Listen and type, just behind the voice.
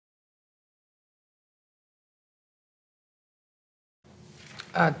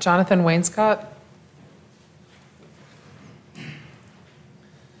Jonathan Wainscott.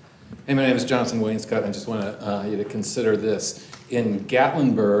 Hey, my name is Jonathan Wainscott. I just want you to consider this. In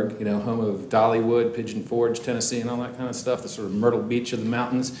Gatlinburg, you know, home of Dollywood, Pigeon Forge, Tennessee, and all that kind of stuff, the sort of Myrtle Beach of the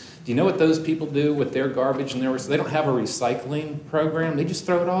mountains, do you know what those people do with their garbage and their, they don't have a recycling program. They just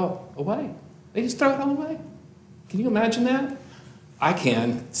throw it all away. They just throw it all away. Can you imagine that? I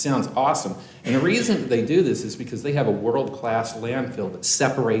can. It sounds awesome. And the reason that they do this is because they have a world-class landfill that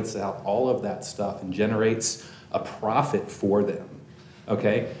separates out all of that stuff and generates a profit for them.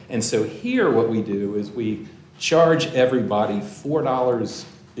 Okay? And so here what we do is we charge everybody $4.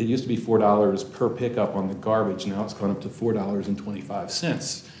 It used to be $4 per pickup on the garbage. Now it's gone up to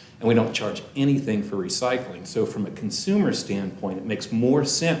 $4.25. And we don't charge anything for recycling. So from a consumer standpoint, it makes more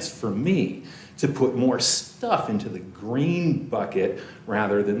sense for me to put more stuff into the green bucket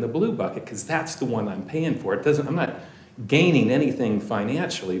rather than the blue bucket, because that's the one I'm paying for. I'm not gaining anything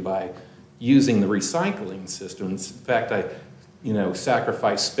financially by using the recycling system. In fact, I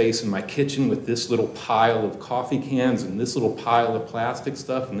sacrifice space in my kitchen with this little pile of coffee cans and this little pile of plastic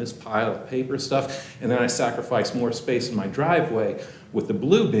stuff and this pile of paper stuff, and then I sacrifice more space in my driveway with the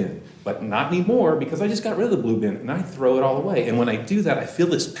blue bin, but not anymore because I just got rid of the blue bin and I throw it all away. And when I do that, I feel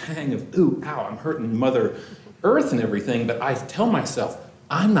this pang of, ooh, ow, I'm hurting Mother Earth and everything, but I tell myself,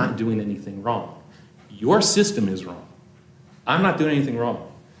 I'm not doing anything wrong. Your system is wrong. I'm not doing anything wrong.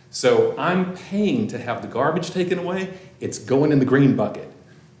 So I'm paying to have the garbage taken away. It's going in the green bucket.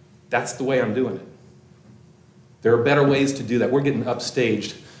 That's the way I'm doing it. There are better ways to do that. We're getting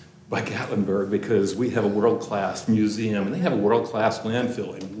upstaged by Gatlinburg because we have a world-class museum and they have a world-class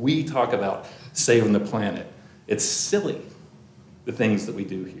landfill, and we talk about saving the planet. It's silly, the things that we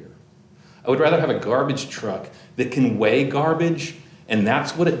do here. I would rather have a garbage truck that can weigh garbage, and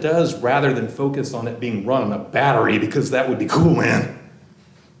that's what it does, rather than focus on it being run on a battery, because that would be cool, man.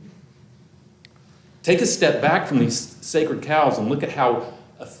 Take a step back from these sacred cows and look at how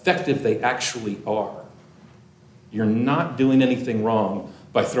effective they actually are. You're not doing anything wrong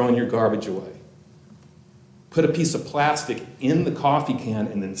by throwing your garbage away. Put a piece of plastic in the coffee can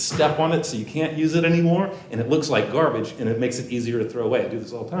and then step on it so you can't use it anymore, and it looks like garbage and it makes it easier to throw away. I do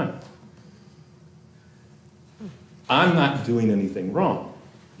this all the time. I'm not doing anything wrong.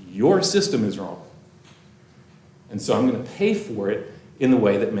 Your system is wrong. And so I'm going to pay for it in the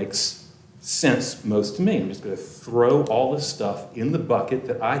way that makes sense most to me. I'm just going to throw all this stuff in the bucket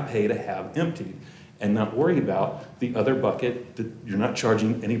that I pay to have emptied and not worry about the other bucket that you're not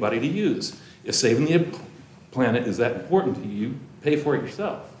charging anybody to use. If saving the planet is that important to you, pay for it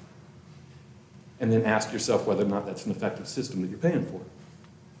yourself. And then ask yourself whether or not that's an effective system that you're paying for.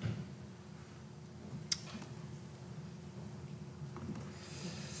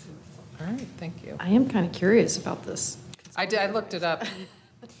 All right, thank you. I am kind of curious about this. I looked it up.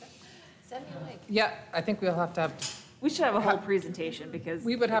 Send me a link. Yeah, I think we'll have to We should have a whole presentation because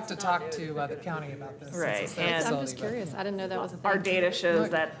we would have to talk to the county about this. Right, Since it's their and- I'm facility, just but- curious. I didn't know that was a thing. our data shows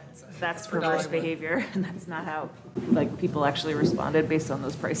Look, that that's for perverse Dollywood. behavior, and that's not how people actually responded based on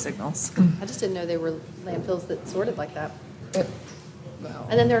those price signals. I just didn't know there were landfills that sorted like that. Well,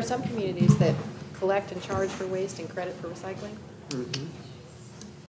 And then there are some communities that collect and charge for waste and credit for recycling.